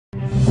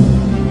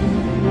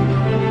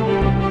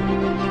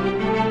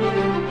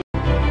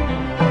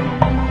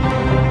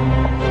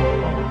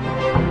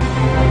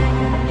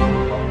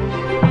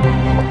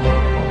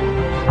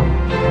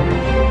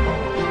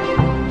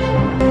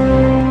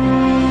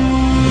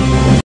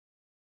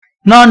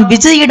நான்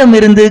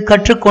விஜயிடமிருந்து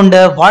கற்றுக்கொண்ட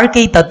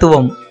வாழ்க்கை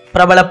தத்துவம்.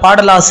 பிரபல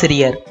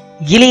பாடலாசிரியர்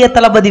இளைய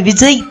தளபதி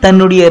விஜய்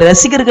தன்னுடைய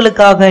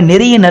ரசிகர்களுக்காக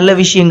நிறைய நல்ல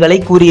விஷயங்களை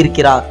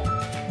கூறியிருக்கிறார்.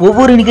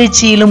 ஒவ்வொரு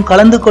நிகழ்ச்சியிலும்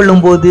கலந்து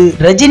கொள்ளும் போது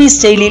ரஜினி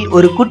ஸ்டைலில்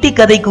ஒரு குட்டி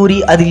கதை கூறி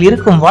அதில்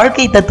இருக்கும்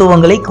வாழ்க்கை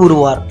தத்துவங்களை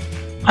கூறுவார்.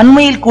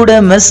 அண்மையில் கூட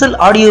மெர்சல்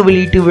ஆடியோ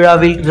வெளியீட்டு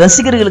விழாவில்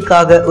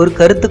ரசிகர்களுக்காக ஒரு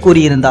கருத்து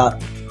கூறியிருந்தார்.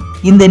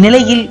 இந்த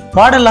நிலையில்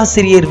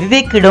பாடலாசிரியர்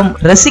விவேக்கிடம்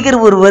ரசிகர்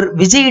ஒருவர்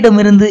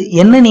விஜயிடமிருந்து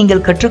என்ன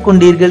நீங்கள்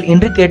கற்றுக்கொண்டீர்கள்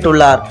என்று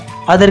கேட்டுள்ளார்.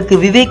 அதற்கு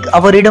விவேக்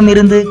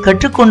அவரிடமிருந்து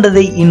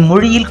கற்றுக்கொண்டதை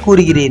இம்மொழியில்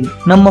கூறுகிறேன்.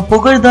 நம்ம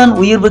புகழ்தான்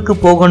உயர்வுக்கு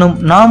போகணும்,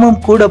 நாமும்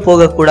கூட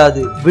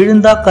போகக்கூடாது,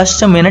 விழுந்தா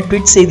கஷ்டம் என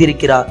ட்வீட்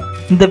செய்திருக்கிறார்.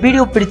 இந்த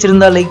வீடியோ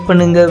பிடிச்சிருந்தா லைக்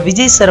பண்ணுங்க.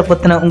 விஜய் சாரை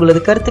பத்தின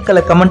உங்களது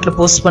கருத்துக்களை கமெண்ட்ல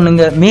போஸ்ட்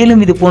பண்ணுங்க.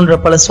 மேலும் இது போன்ற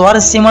பல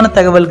சுவாரஸ்யமான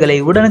தகவல்களை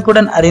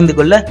உடனுக்குடன் அறிந்து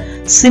கொள்ள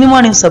சினிமா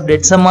நியூஸ்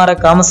அப்டேட்ஸ்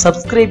மறக்காம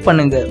சப்ஸ்கிரைப்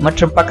பண்ணுங்க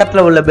மற்றும்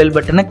பக்கத்துல உள்ள பெல்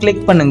பட்டனை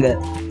கிளிக் பண்ணுங்க.